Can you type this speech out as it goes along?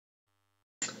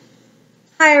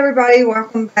Hi everybody,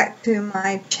 welcome back to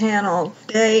my channel.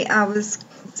 Today I was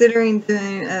considering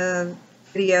doing a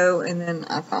video and then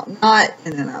I thought not,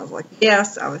 and then I was like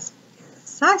yes, I was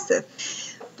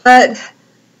indecisive. But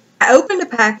I opened a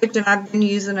package and I've been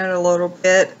using it a little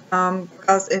bit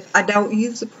because if I don't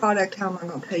use the product, how am I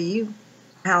going to tell you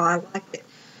how I like it?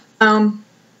 I'm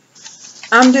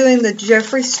doing the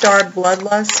Jeffree Star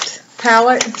Bloodlust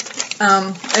palette,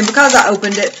 and because I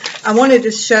opened it, I wanted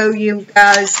to show you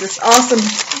guys this awesome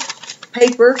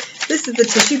paper. This is the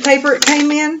tissue paper it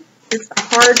came in. It's a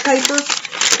hard paper,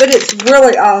 but it's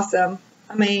really awesome.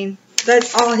 I mean,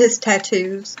 that's all his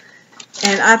tattoos,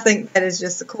 and I think that is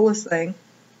just the coolest thing.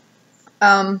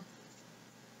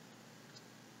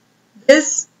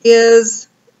 This is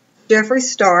Jeffree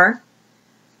Star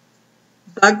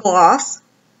Bud Gloss.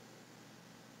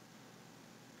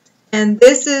 And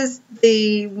this is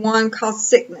the one called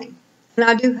Sickening. And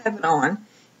I do have it on.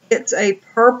 It's a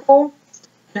purple.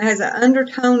 And it has an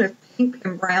undertone of pink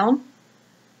and brown.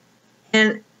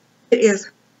 And it is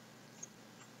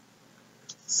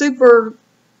super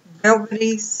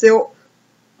velvety silk.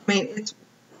 I mean, it's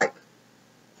like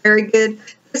very good.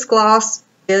 This gloss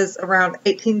is around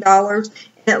 $18.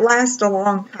 And it lasts a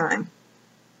long time.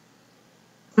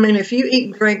 I mean, if you eat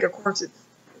and drink, of course,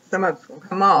 some of it will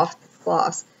come off, this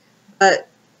gloss. But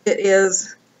it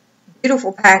is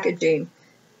beautiful packaging,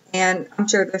 and I'm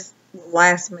sure this will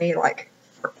last me like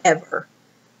forever.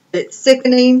 It's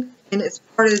Sickening, and it's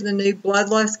part of the new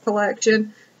Bloodlust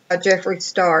collection by Jeffree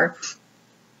Star.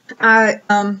 I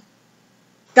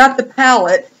got the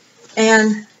palette,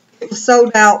 and it was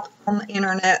sold out on the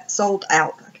internet. Sold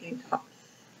out. I can't talk.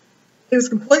 It was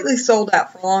completely sold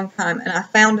out for a long time, and I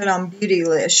found it on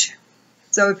Beautylish.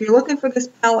 So if you're looking for this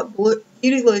palette,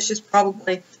 Beautylish is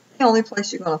probably the only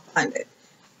place you're going to find it,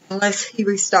 unless he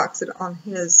restocks it on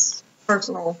his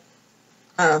personal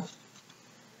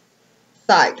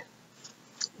site.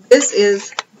 This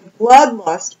is the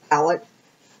Bloodlust palette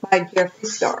by Jeffree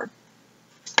Star,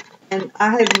 and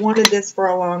I have wanted this for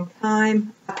a long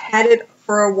time. I've had it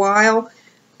for a while,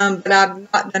 but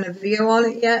I've not done a video on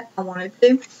it yet. I wanted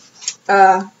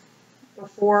to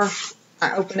before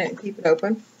I open it and keep it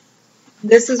open.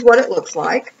 This is what it looks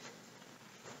like.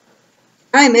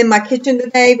 I am in my kitchen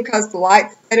today because the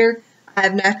light's better. I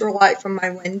have natural light from my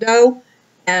window,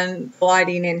 and the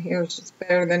lighting in here is just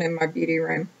better than in my beauty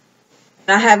room.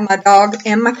 And I have my dog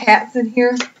and my cats in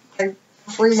here. They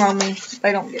free roam me.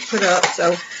 They don't get put up,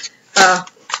 so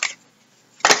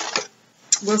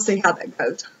we'll see how that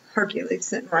goes. Hercules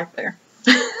sitting right there.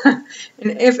 And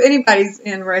if anybody's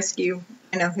in rescue,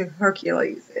 I know who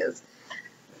Hercules is.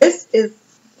 This is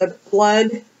the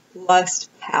Bloodlust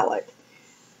palette.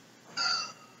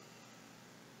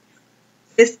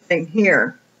 This thing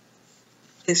here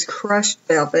is crushed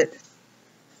velvet.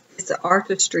 It's an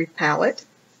artistry palette.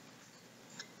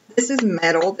 This is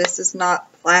metal. This is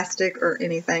not plastic or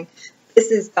anything. This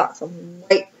has got some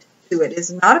weight to it. It's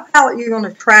not a palette you're going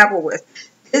to travel with.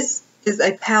 This is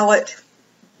a palette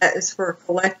that is for a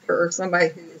collector or somebody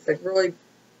who is a really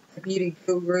beauty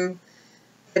guru.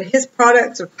 But his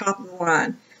products are top of the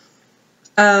line.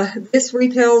 This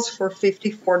retails for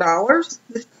 $54.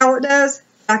 This palette does.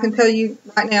 I can tell you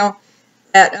right now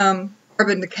at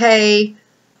Urban Decay,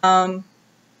 Kat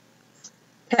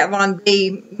Von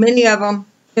D, many of them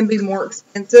can be more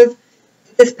expensive.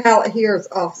 This palette here is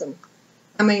awesome.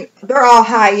 I mean, they're all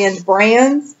high-end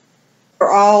brands.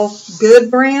 They're all good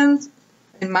brands,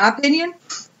 in my opinion.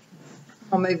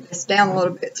 I'll move this down a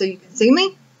little bit so you can see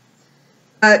me.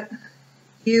 But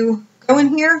you go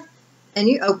in here and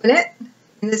you open it,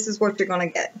 and this is what you're going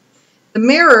to get. The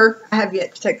mirror, I have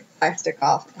yet to take the plastic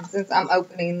off. And since I'm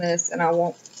opening this and I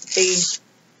won't be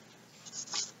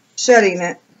shutting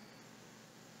it.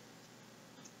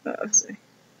 Let's see.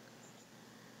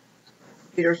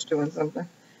 Computer's doing something.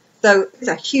 So it's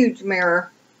a huge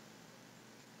mirror.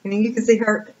 And you can see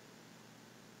her.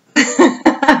 This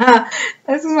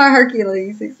is my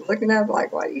Hercules. He's looking up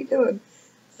like, what are you doing?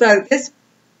 So this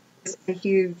is a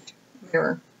huge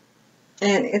mirror.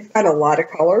 And it's got a lot of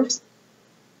colors.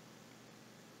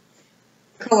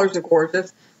 Colors are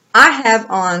gorgeous. I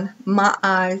have on my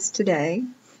eyes today,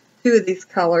 two of these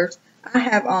colors. I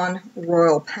have on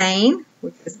Royal Pain,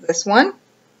 which is this one,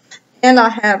 and I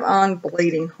have on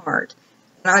Bleeding Heart.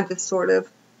 And I just sort of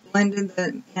blended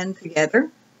them in together,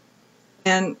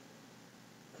 and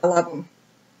I love them.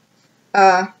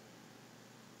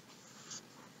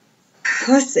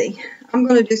 Let's see. I'm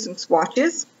going to do some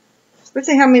swatches. Let's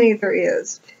see how many there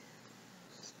is.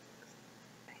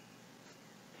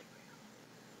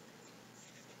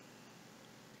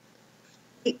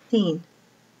 18.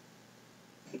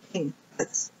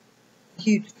 That's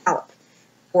huge palette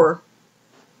for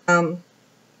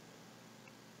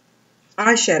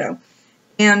eyeshadow.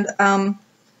 And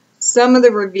some of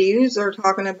the reviews are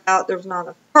talking about there's not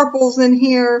enough purples in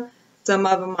here. Some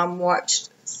of them I watched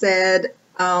said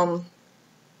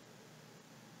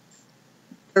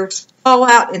there's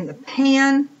fallout in the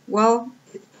pan. Well,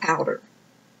 it's powder.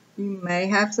 You may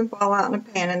have some fallout in the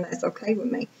pan, and that's okay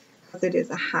with me because it is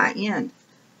a high end.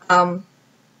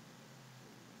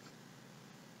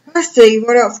 Let's see,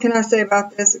 what else can I say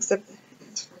about this except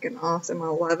it's freaking awesome. I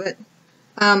love it.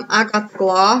 I got the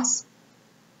gloss.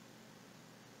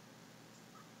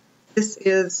 This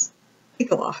is the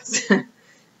gloss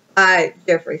by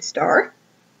Jeffree Star.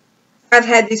 I've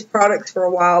had these products for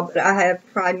a while, but I have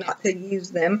tried not to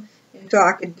use them until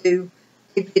I could do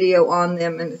a video on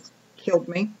them, and it's killed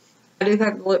me. I do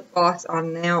have the lip gloss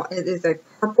on now. It is a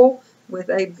purple with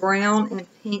a brown and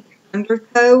pink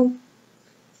undertone,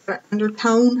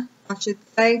 I should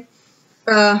say.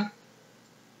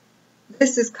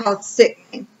 This is called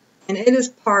Sickening, and it is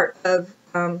part of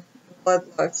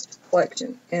Bloodlust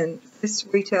collection, and this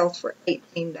retails for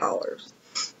 $18.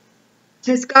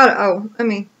 It's got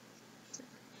it's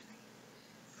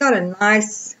got a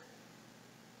nice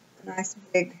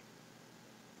big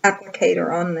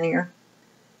applicator on there,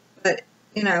 but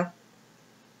you know,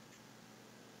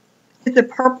 it's a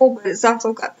purple, but it's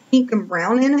also got pink and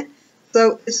brown in it,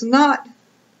 so it's not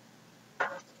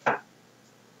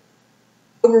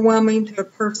overwhelming to a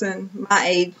person my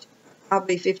age. I'll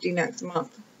be 50 next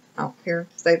month. I don't care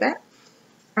to say that.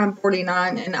 I'm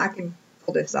 49 and I can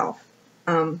pull this off.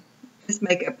 This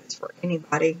makeup is for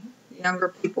anybody. Younger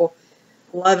people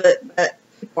love it, but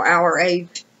people our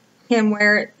age can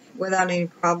wear it without any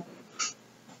problem.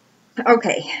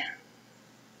 Okay.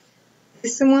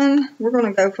 This one, we're going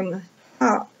to go from the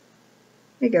top.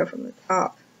 Let me go from the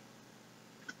top.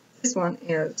 This one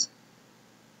is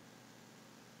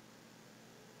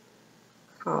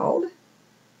called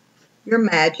Your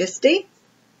Majesty.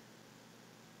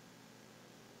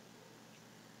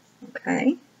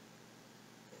 Okay.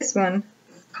 This one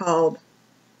is called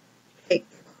Take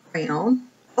the Crown.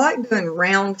 I like doing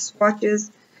round swatches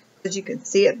because you can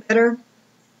see it better.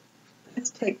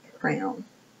 Let's Take the Crown.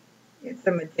 It's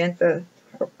a magenta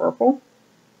purple.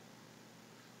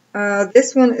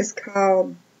 This one is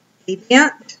called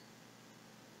Deviant.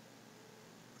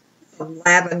 It's a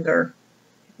lavender.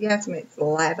 If you ask me, it's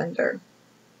lavender.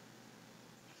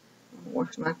 I'm going to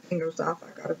wash my fingers off.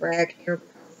 I got a rag here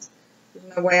because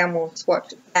there's no way I'm going to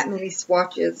swatch that many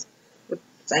swatches with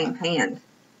the same hand.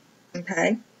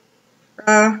 Okay.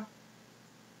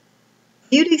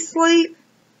 Beauty Sleep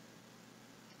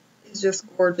is just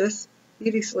gorgeous.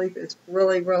 Beauty Sleep is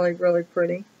really, really, really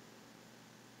pretty.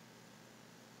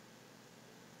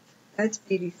 That's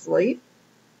Beauty Sleep.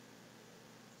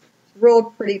 It's real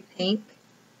pretty pink.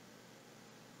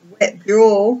 Wet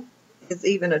Jewel is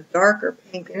even a darker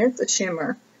pink, and it's a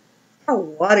shimmer. It's got a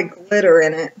lot of glitter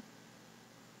in it.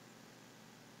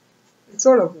 It's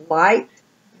sort of light,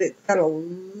 but it's got a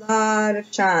lot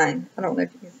of shine. I don't know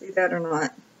if you can see that or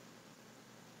not.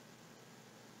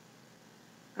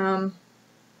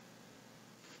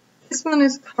 This one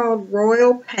is called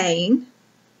Royal Pain.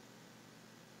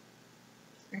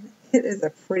 It is a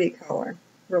pretty color. It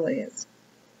really is.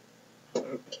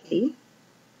 Okay.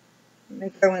 Let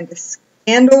me go into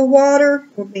Scandal Water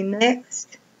will be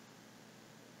next.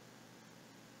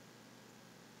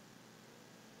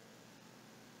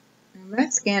 And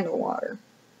that's Scandal Water.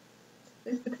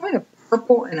 It's between a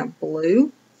purple and a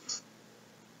blue.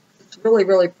 It's really,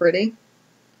 really pretty.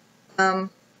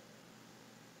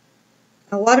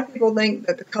 A lot of people think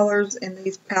that the colors in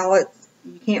these palettes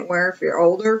you can't wear if you're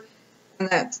older, and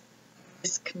that's a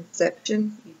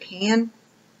misconception. You can.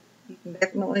 You can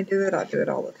definitely do it. I do it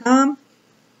all the time.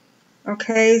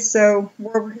 Okay, so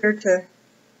we're over here to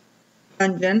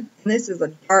Dungeon, and this is a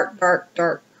dark, dark,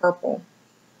 dark purple,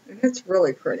 and it's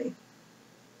really pretty.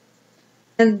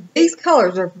 And these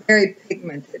colors are very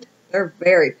pigmented. They're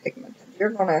very pigmented.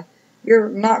 You're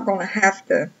not gonna have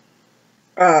to,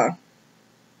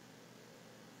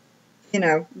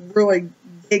 really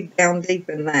dig down deep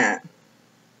in that.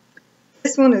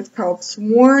 This one is called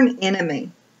Sworn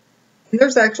Enemy. And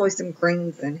there's actually some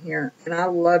greens in here, and I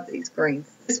love these greens.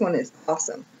 This one is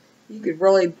awesome. You could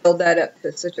really build that up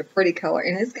to such a pretty color,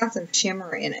 and it's got some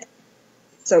shimmer in it.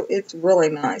 So it's really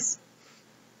nice.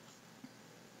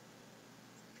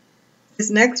 This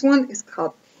next one is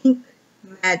called Pink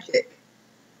Magic.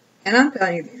 And I'm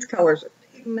telling you, these colors are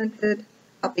pigmented.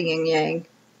 I'll be yin yang.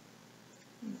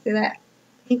 See that?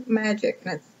 Pink Magic.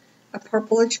 And it's a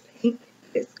purplish pink.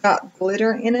 It's got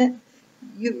glitter in it.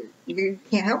 You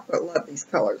can't help but love these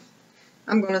colors.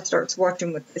 I'm going to start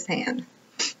swatching with this hand.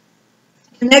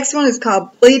 The next one is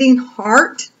called Bleeding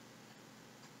Heart.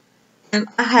 And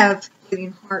I have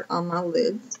Bleeding Heart on my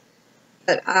lids.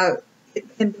 But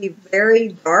it can be very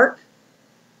dark.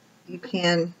 You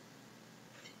can,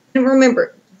 and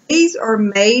remember, these are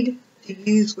made to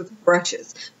use with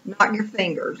brushes, not your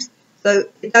fingers. So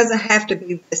it doesn't have to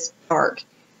be this dark.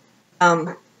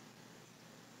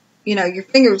 You know, your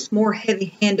finger's more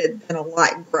heavy-handed than a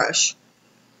light brush.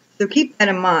 So keep that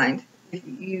in mind if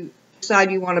you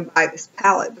decide you want to buy this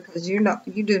palette, because you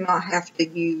do not have to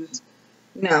use,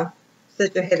 you know,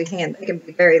 such a heavy hand. They can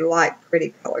be very light,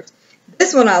 pretty colors.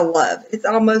 This one I love. It's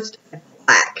almost a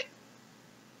black.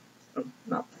 I'm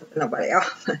not flipping nobody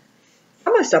off.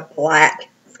 Almost a black.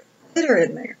 Glitter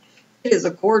in there. It is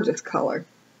a gorgeous color.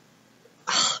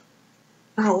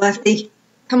 Oh, Lefty.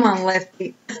 Come on,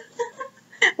 Lefty.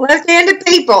 Left-handed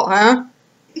people, huh?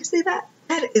 You see that?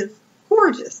 That is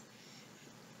gorgeous.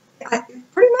 It's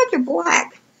pretty much a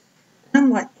black. And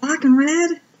I'm like, black and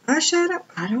red eyeshadow?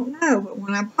 I don't know. But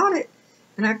when I bought it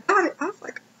and I got it, I was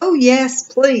like, oh,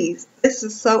 yes, please. This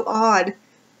is so odd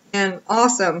and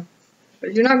awesome.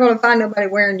 But you're not going to find nobody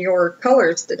wearing your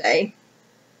colors today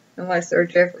unless they're a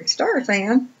Jeffree Star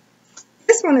fan.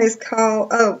 This one is called,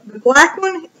 oh, the black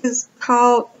one is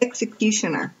called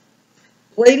Executioner.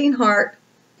 Bleeding Heart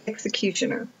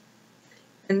Executioner.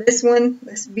 And this one,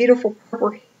 this beautiful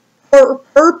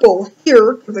purple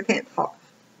here, because I can't talk,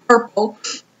 purple,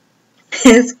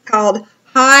 is called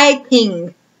High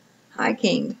King. High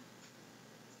King.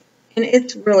 And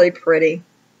it's really pretty.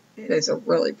 It is a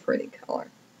really pretty color.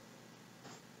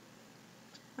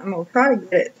 I'm going to try to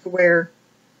get it to where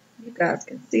you guys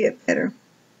can see it better.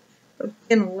 But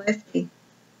being Lefty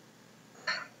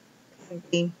can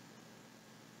be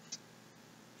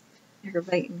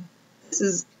aggravating. This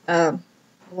is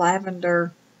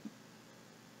lavender.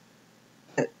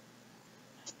 It's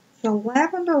a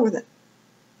lavender with an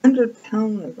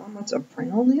undertone of almost a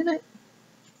brown in it.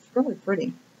 It's really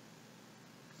pretty.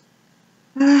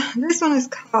 This one is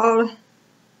called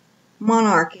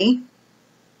Monarchy.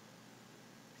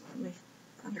 Let me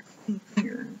find a clean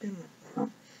finger.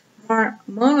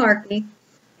 Monarchy.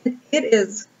 It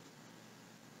is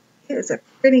a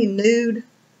pretty nude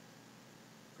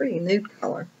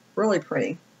color. Really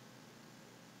pretty.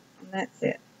 And that's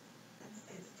it.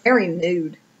 It's very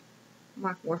nude. I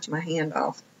might wash my hand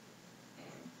off.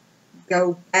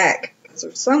 Go back, because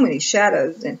there's so many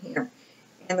shadows in here.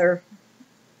 And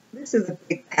this is a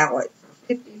big palette.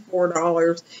 For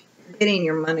 $54, you're getting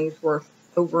your money's worth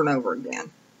over and over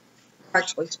again. I'll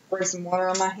actually spray some water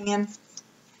on my hand.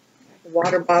 The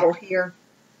water bottle here,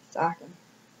 so I can.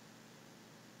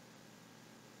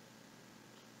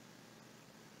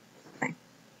 Okay.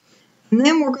 And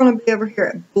then we're going to be over here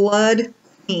at Blood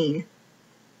Queen.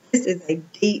 This is a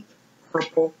deep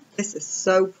purple. This is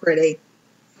so pretty.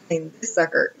 I mean, this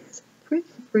sucker is pretty,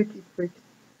 pretty, pretty.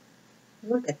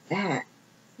 Look at that.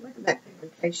 Look at that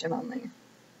pigmentation on there.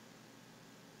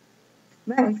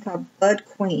 That one's called Blood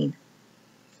Queen.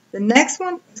 The next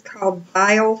one is called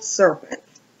Vile Serpent.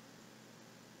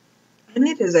 And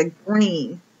it is a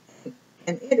green.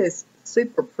 And it is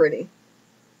super pretty.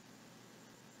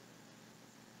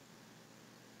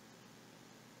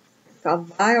 It's called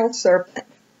Vile Serpent.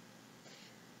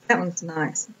 That one's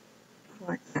nice.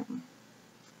 I like that one.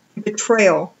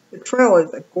 Betrayal. Betrayal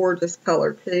is a gorgeous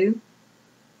color too.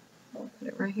 I'll put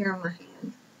it right here on my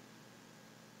hand.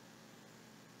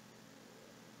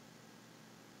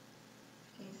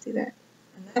 Can you see that?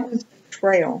 And that was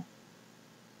Betrayal.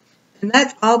 And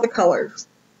that's all the colors.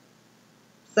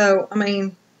 So, I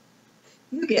mean,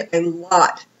 you get a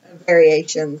lot of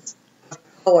variations of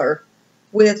color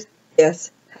with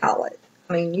this palette.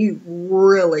 I mean, you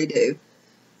really do.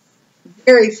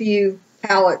 Very few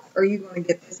palettes are you going to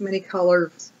get this many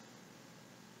colors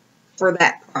for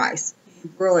that price. You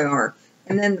really are.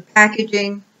 And then the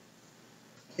packaging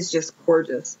is just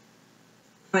gorgeous.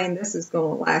 I mean, this is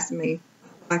going to last me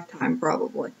a lifetime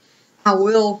probably. I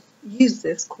will use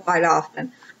this quite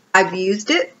often. I've used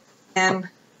it, and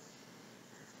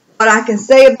what I can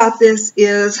say about this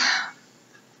is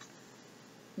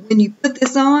when you put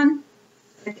this on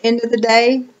at the end of the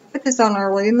day, I put this on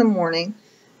early in the morning,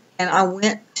 and I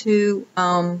went to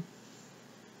my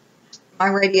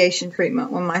radiation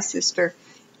treatment with my sister,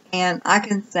 and I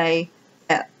can say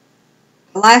that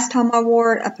the last time I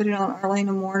wore it, I put it on early in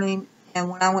the morning, and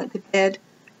when I went to bed,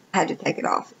 I had to take it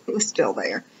off. It was still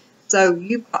there. So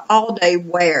you've got all day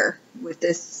wear with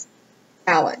this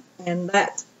palette, and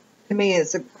that to me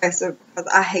is impressive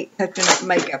because I hate touching up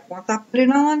makeup. Once I put it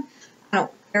on, I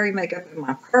don't carry makeup in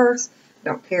my purse, I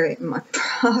don't carry it in my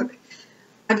truck.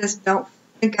 I just don't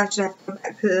think I should have to go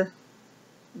back to the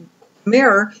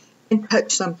mirror and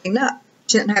touch something up.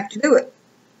 Shouldn't have to do it.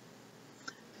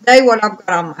 Today what I've got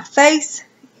on my face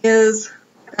is,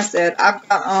 like I said, I've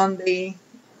got on the, I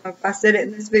don't know if I said it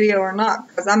in this video or not,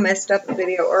 because I messed up the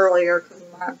video earlier because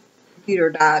my computer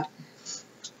died.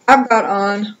 I've got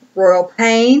on Royal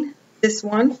Pain, this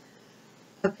one,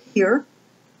 up here.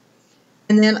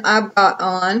 And then I've got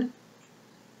on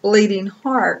Bleeding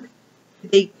Heart, to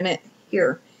deepen it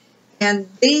here. And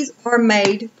these are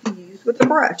made to use with a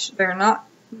brush. They're not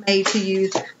made to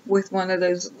use with one of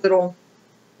those little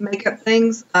makeup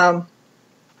things,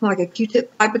 like a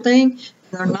Q-tip type of thing.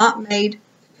 They're not made to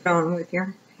put on with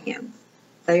your hands.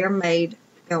 They are made to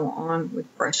go on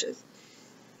with brushes.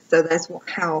 So that's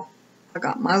how I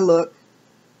got my look.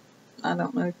 I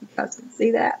don't know if you guys can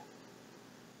see that,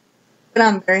 but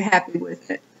I'm very happy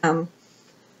with it.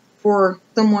 For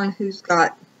someone who's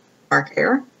got dark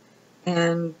hair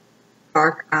and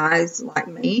dark eyes like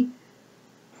me,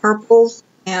 purples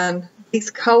and these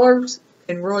colors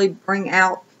can really bring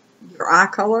out your eye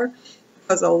color,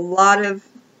 because a lot of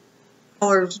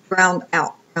colors drown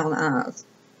out brown eyes.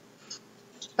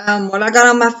 What I got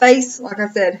on my face, like I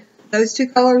said, those two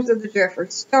colors of the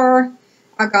Jeffree Star.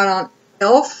 I got on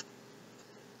e.l.f.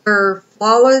 their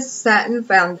Flawless Satin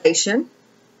Foundation,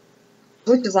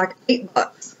 which is like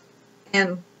 $8.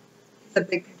 And it's a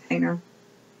big container.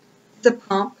 It's a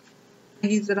pump. I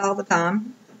use it all the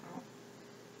time.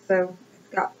 So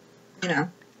it's got, you know,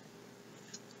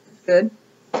 it's good.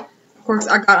 Of course,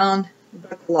 I got on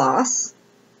the gloss,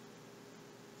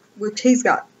 which he's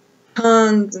got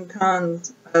tons and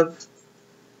tons of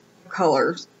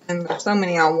colors. And there's so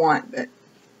many I want that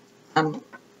I'm,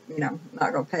 you know,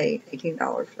 not going to pay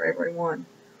 $18 for every one.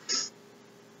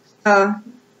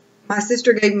 My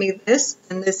sister gave me this,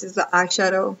 and this is the eye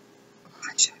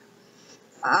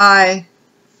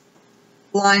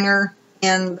liner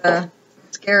and the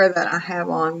mascara that I have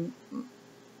on.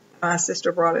 My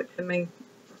sister brought it to me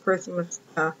for Christmas.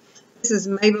 This is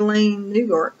Maybelline New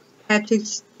York Tattoo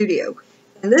Studio.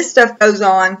 And this stuff goes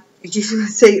on, as you can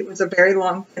see, it was a very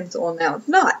long pencil, and now it's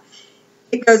not.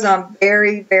 It goes on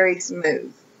very, very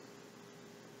smooth.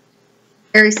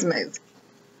 Very smooth.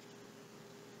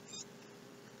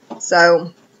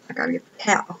 So, I gotta get the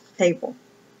cat off the table.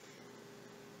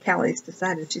 Callie's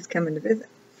decided she's coming to visit.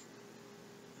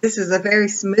 This is a very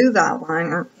smooth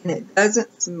eyeliner, and it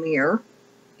doesn't smear.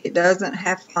 It doesn't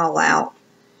have fallout.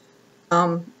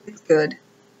 It's good.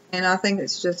 And I think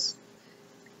it's just,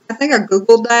 I think I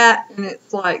Googled that, and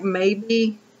it's like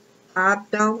maybe $5,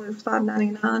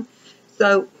 $5.99.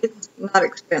 So, it's not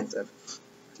expensive.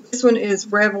 This one is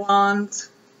Revlon's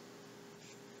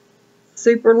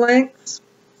Super Lengths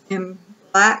in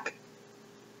black,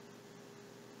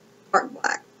 dark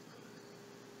black.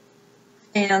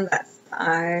 And that's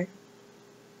the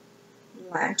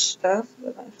eyelash stuff,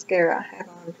 the mascara I have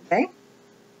on today.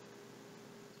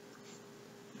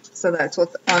 So that's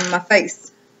what's on my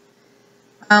face.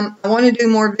 I want to do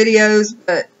more videos,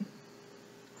 but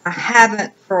I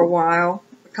haven't for a while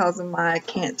because of my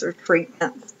cancer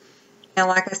treatments. And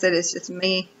like I said, it's just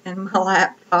me and my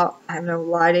laptop. I have no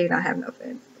lighting. I have no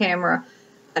fancy camera.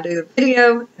 I do the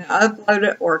video and I upload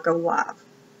it or go live.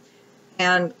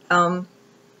 And I'm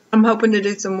hoping to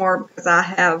do some more because I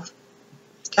have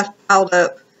stuff piled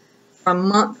up from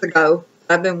months ago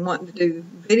that I've been wanting to do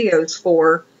videos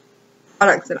for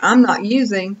products that I'm not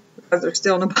using because they're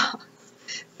still in the box.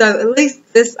 So at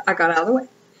least this I got out of the way.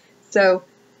 So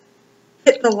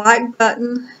hit the like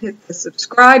button, hit the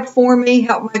subscribe for me,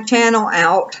 help my channel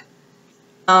out.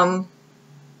 And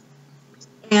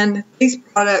these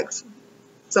products,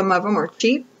 some of them are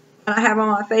cheap that I have on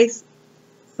my face.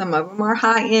 Some of them are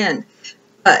high end,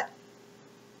 but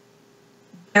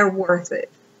they're worth it.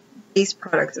 These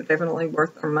products are definitely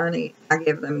worth their money. I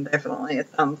give them definitely a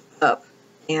thumbs up.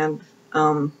 And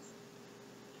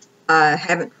I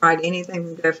haven't tried anything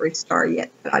from Jeffree Star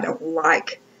yet that I don't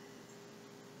like.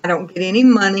 I don't get any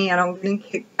money. I don't get any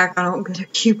kickback. I don't get a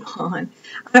coupon.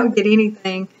 I don't get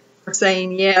anything for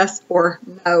saying yes or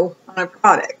no on a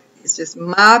product. It's just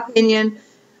my opinion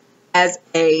as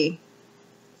a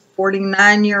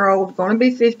 49-year-old, going to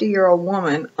be 50-year-old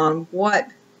woman on what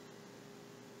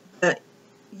the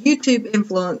YouTube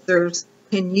influencers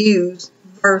can use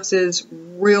versus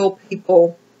real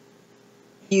people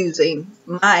using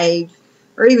my age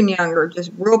or even younger,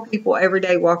 just real people every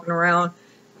day walking around,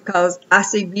 because I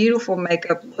see beautiful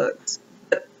makeup looks.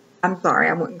 But I'm sorry,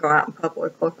 I wouldn't go out in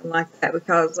public looking like that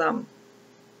because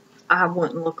I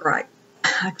wouldn't look right.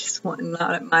 I just wouldn't,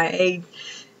 not at my age.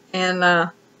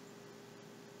 And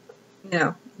you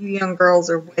know, you young girls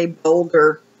are way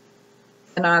bolder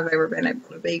than I've ever been able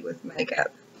to be with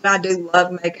makeup. But I do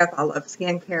love makeup. I love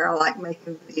skincare. I like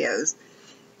making videos.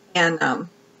 And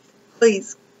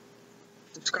please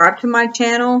subscribe to my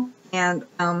channel, and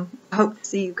I hope to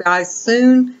see you guys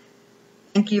soon.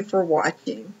 Thank you for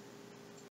watching.